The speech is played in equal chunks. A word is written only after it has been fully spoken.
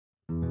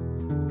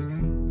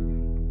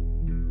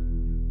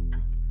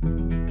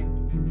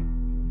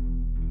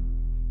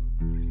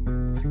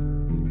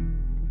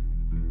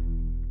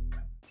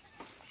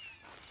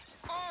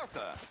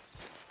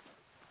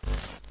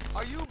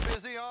Are you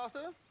busy,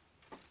 Arthur?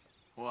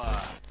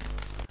 Why?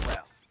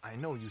 Well, I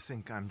know you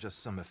think I'm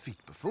just some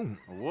effete buffoon.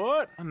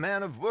 What? A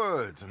man of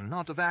words and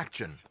not of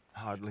action.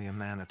 Hardly a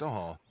man at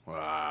all. Well,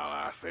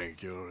 I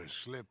think you're as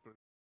slippery.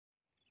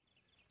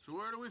 So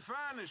where do we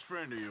find this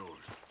friend of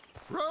yours?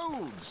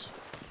 Roads!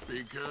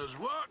 Because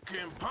what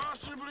can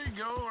possibly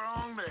go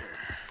wrong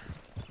there?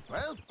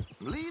 Well,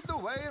 lead the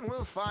way and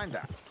we'll find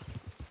out.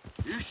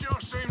 You sure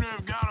seem to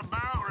have got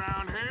about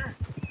around here.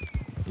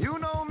 You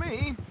know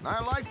me. I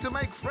like to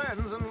make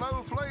friends in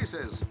low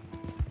places.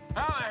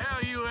 How the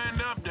hell you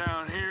end up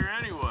down here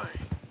anyway?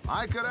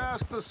 I could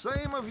ask the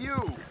same of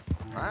you.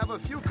 I have a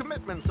few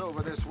commitments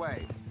over this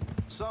way.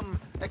 Some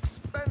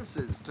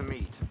expenses to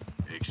meet.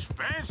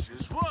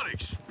 Expenses? What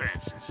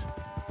expenses?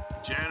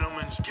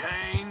 Gentlemen's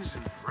canes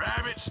and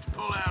rabbits to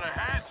pull out of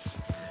hats?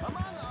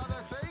 Among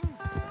other things,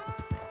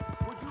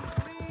 would you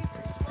please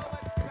slow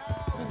it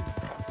down?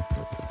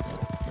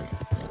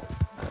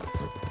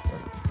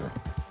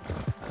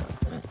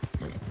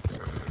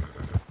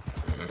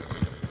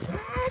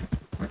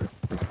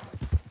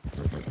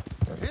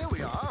 Here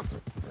we are.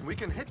 We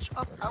can hitch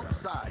up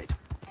outside.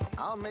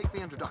 I'll make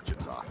the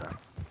introductions, Arthur.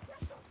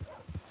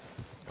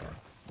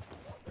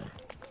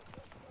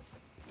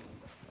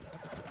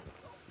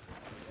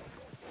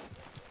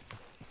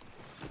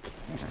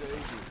 You stay here.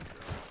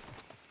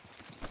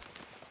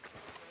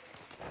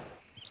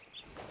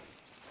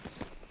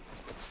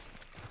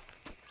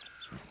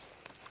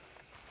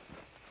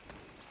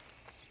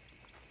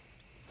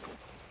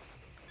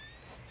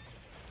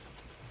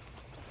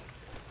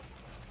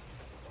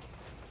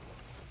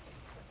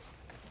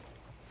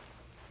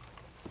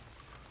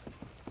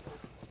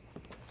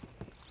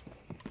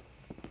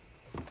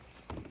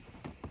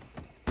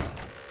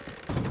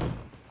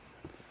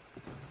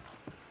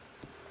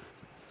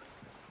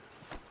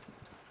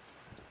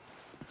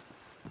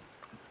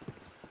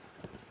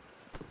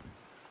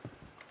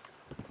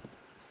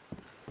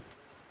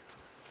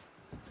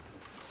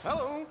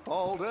 Hello,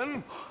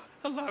 Alden.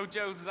 Hello,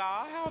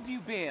 Josiah. How have you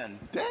been?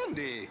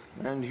 Dandy.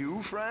 And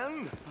you,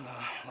 friend?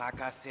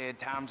 Like I said,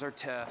 times are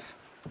tough.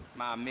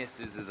 My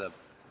missus is a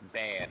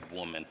bad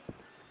woman.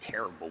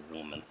 Terrible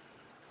woman.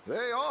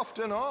 They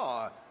often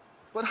are.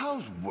 But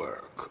how's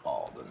work,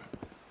 Alden?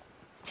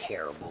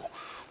 Terrible.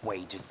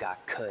 Wages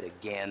got cut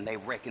again. They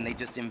reckon they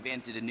just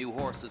invented a new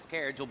horseless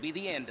carriage will be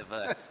the end of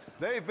us.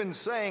 They've been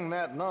saying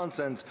that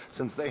nonsense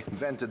since they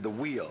invented the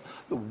wheel.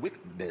 The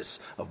wickedness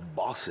of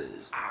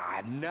bosses.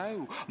 I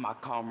know. My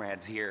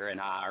comrades here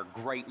and I are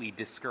greatly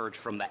discouraged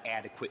from the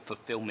adequate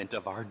fulfillment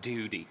of our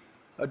duty.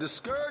 A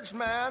discouraged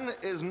man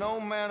is no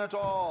man at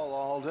all,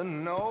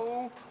 Alden.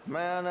 No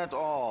man at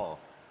all.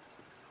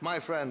 My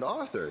friend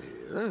Arthur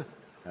here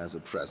has a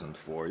present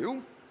for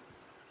you.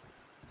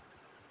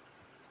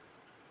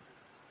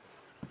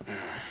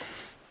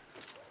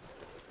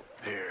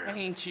 Here.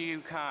 Ain't you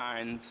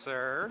kind,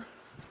 sir?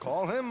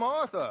 Call him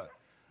Arthur.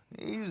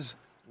 He's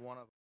one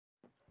of...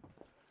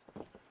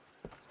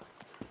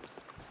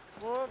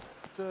 What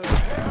the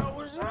hell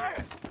was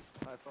that?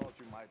 I thought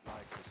you might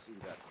like to see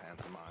that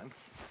pantomime.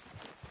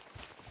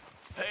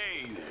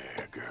 Hey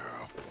there,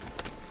 girl.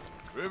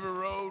 River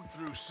Road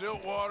through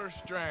Siltwater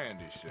Strand,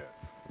 he said.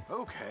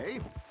 Okay.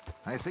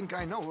 I think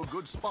I know a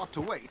good spot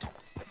to wait.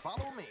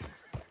 Follow me.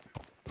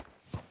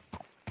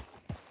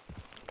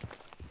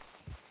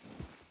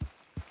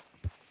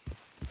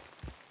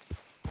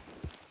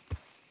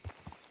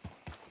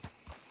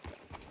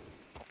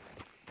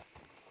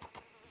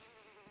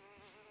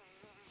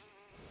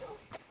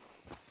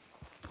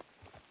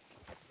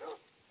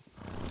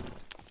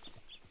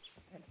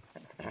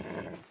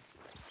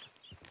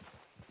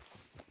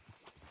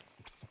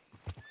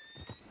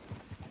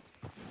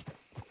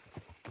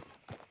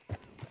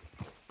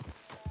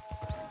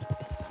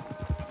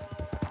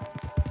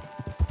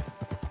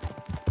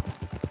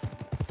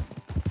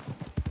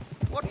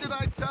 What did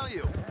I tell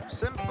you?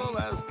 Simple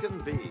as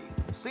can be.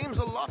 Seems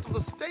a lot of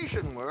the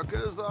station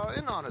workers are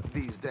in on it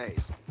these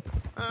days.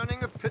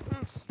 Earning a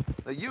pittance,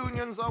 the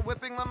unions are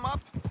whipping them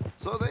up,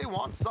 so they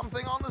want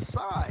something on the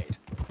side.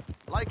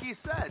 Like he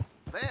said,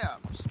 there,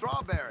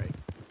 strawberry.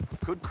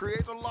 Could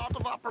create a lot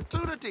of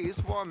opportunities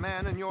for a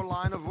man in your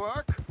line of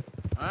work.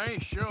 I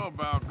ain't sure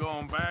about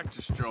going back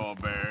to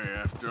Strawberry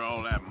after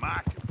all that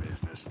market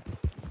business.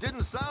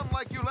 Didn't sound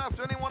like you left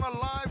anyone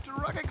alive to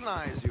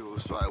recognize you,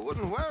 so I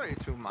wouldn't worry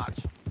too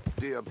much,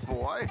 dear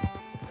boy.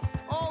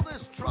 All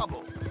this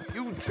trouble,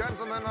 you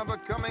gentlemen are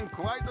becoming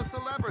quite the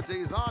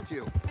celebrities, aren't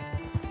you?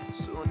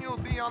 Soon you'll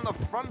be on the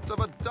front of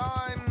a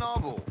dime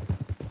novel.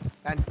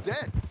 And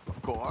dead,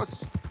 of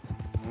course.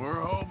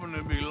 We're hoping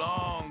to be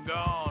long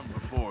gone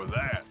before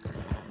that.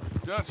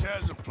 Dutch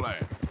has a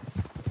plan.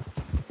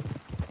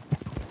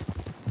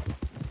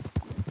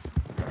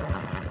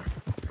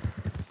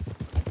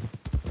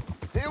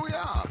 Here we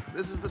are.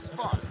 This is the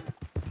spot.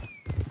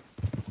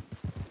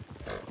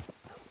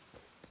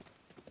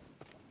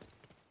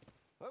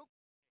 Oh,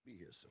 be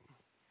here soon.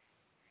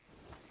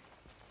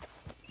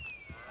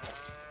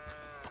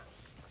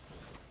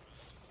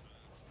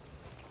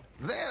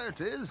 There it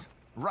is.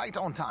 Right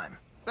on time.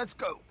 Let's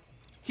go.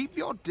 Keep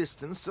your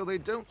distance so they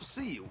don't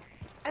see you.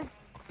 And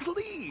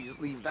please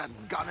leave that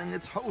gun in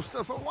its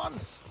holster for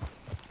once.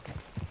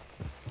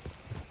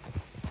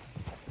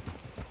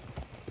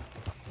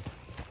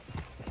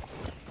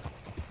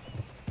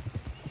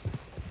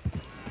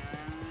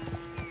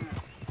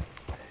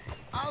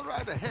 I'll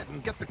ride ahead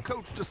and get the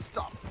coach to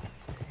stop.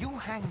 You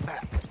hang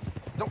back.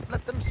 Don't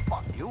let them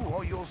spot you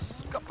or you'll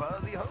scupper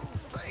the whole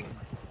thing.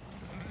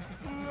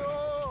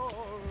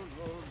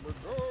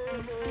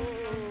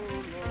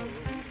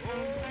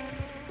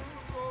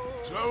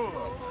 So,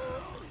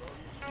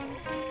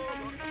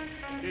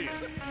 here.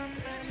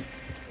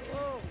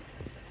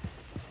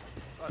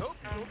 I hope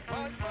you don't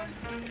mind my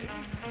singing.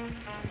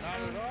 Not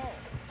at all.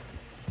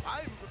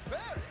 I'm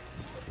preparing.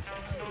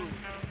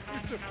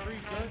 It's a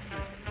free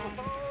country.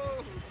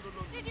 Oh,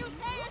 Did you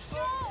say a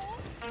show?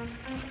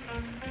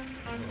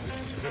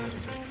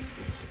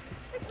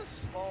 it's a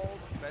small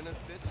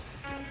benefit.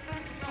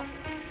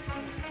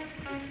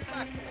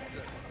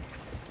 Backwater.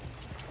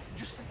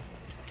 Just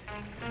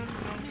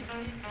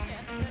Mrs.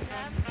 Chester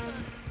Hanson.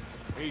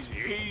 Easy,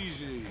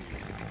 easy.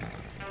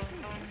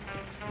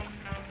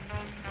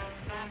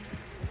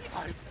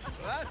 I'm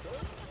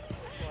flattered.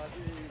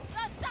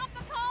 Stop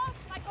the coach,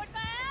 my good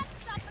man!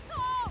 Stop the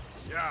coach!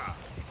 Yeah.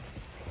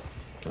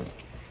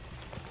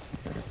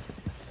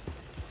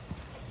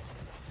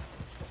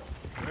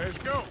 Let's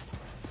go.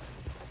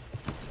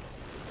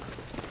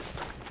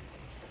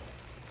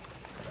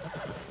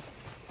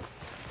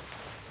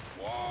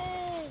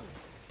 Whoa!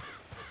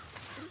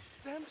 Miss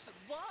Dempson,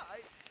 why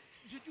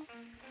did you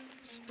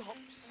stop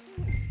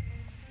singing?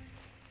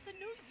 The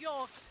New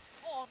York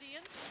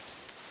audience,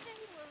 they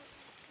were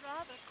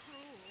rather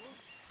cruel.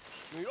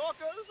 New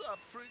Yorkers are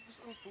prigs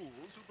and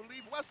fools who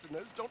believe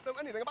Westerners don't know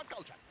anything about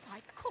culture. I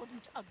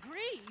couldn't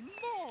agree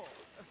more.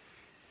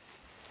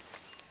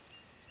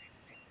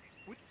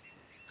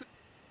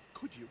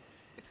 Could you?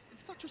 It's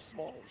such a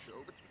small show,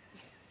 but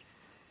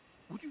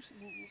would you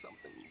sing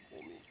something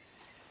for me?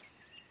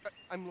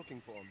 I'm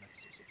looking for a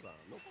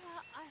mezzo-soprano.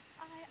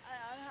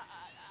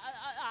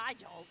 I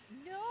don't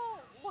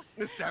know.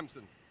 Miss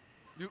Damson,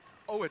 you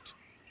owe it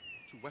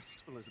to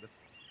West Elizabeth.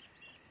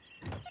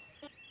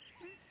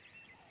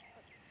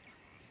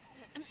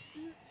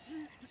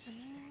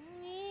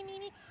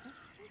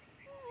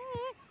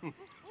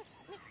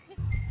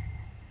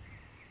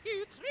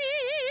 Ti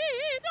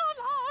trido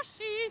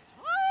lasciar,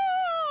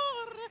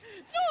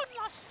 non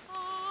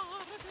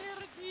lasciar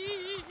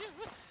perdir.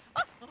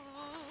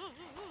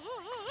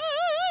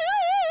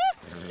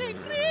 Ti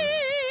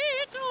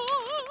grido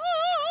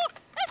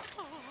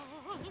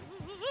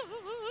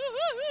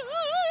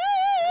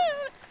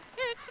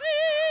e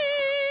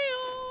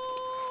trio.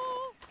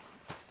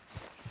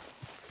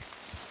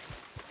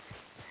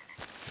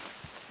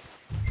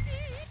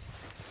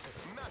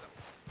 Madam,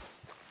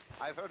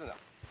 I've heard enough.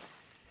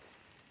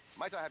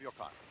 Might I have your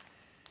card?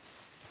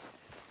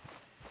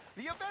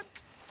 The event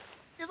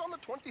is on the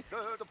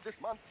 23rd of this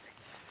month.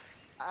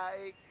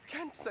 I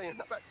can't say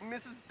enough about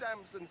Mrs.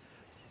 Damson.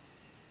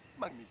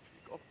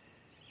 Magnifico.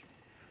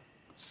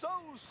 So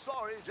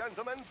sorry,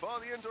 gentlemen, for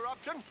the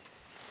interruption.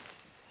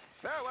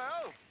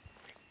 Farewell.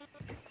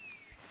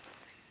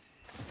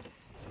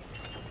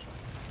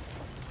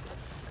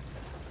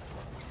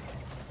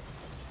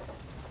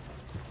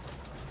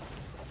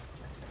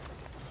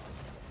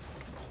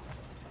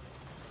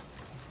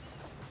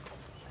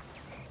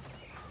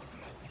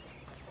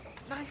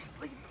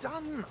 Nicely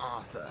done,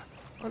 Arthur.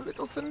 A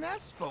little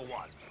finesse for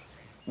once.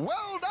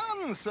 Well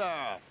done,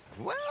 sir.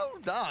 Well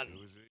done.